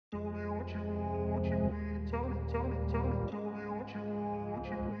I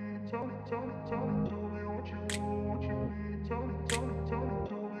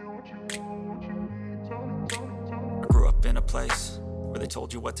grew up in a place where they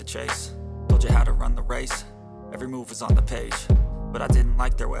told you what to chase, told you how to run the race. Every move was on the page, but I didn't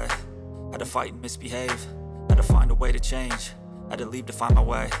like their way. Had to fight and misbehave, had to find a way to change, had to leave to find my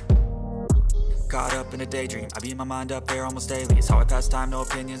way. Caught up in a daydream, I beat my mind up there almost daily. It's how I pass time, no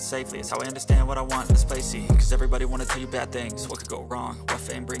opinions safely. It's how I understand what I want in this place, see. Cause everybody wanna tell you bad things, what could go wrong, what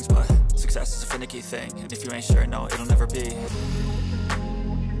fame brings. But success is a finicky thing, and if you ain't sure, no, it'll never be.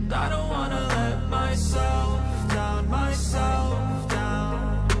 I don't wanna let myself down, myself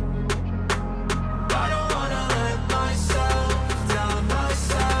down. I don't wanna let myself down,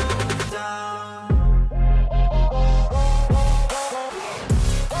 myself down.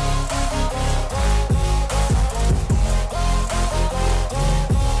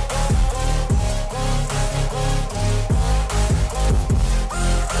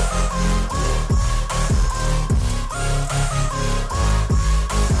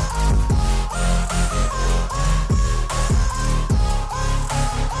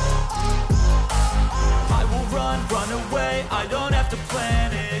 I don't have to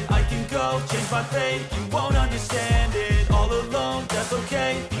plan it, I can go change my fate. You won't understand it, all alone, that's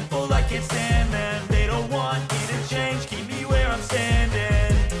okay. People, I can't stand them, they don't want me to change. Keep me where I'm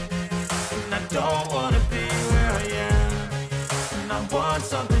standing, and I don't wanna be where I am. And I want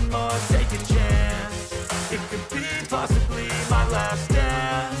something more, take a chance. It could be possibly my last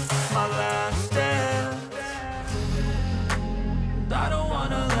dance, my last dance. I don't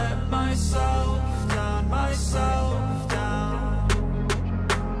wanna let myself down, myself.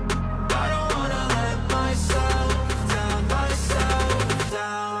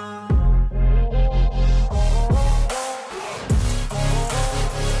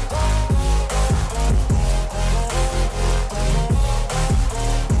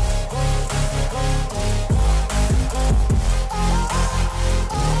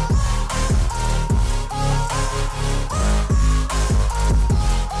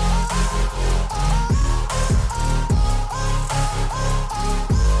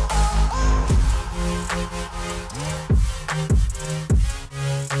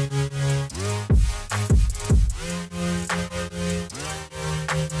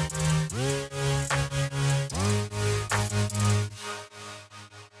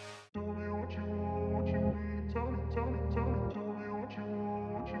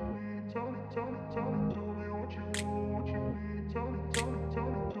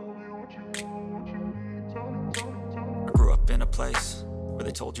 I grew up in a place where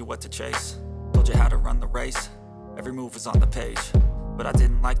they told you what to chase, told you how to run the race. Every move was on the page, but I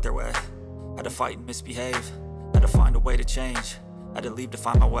didn't like their way. Had to fight and misbehave, had to find a way to change, had to leave to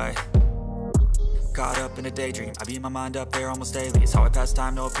find my way. Caught up in a daydream, I beat my mind up there almost daily. It's how I pass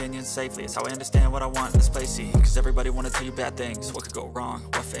time, no opinions safely. It's how I understand what I want in this place, see. Cause everybody wanna tell you bad things, what could go wrong,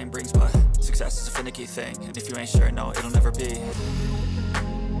 what fame brings. But success is a finicky thing, and if you ain't sure, no, it'll never be.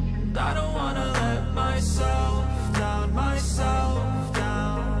 I don't wanna let myself down, myself.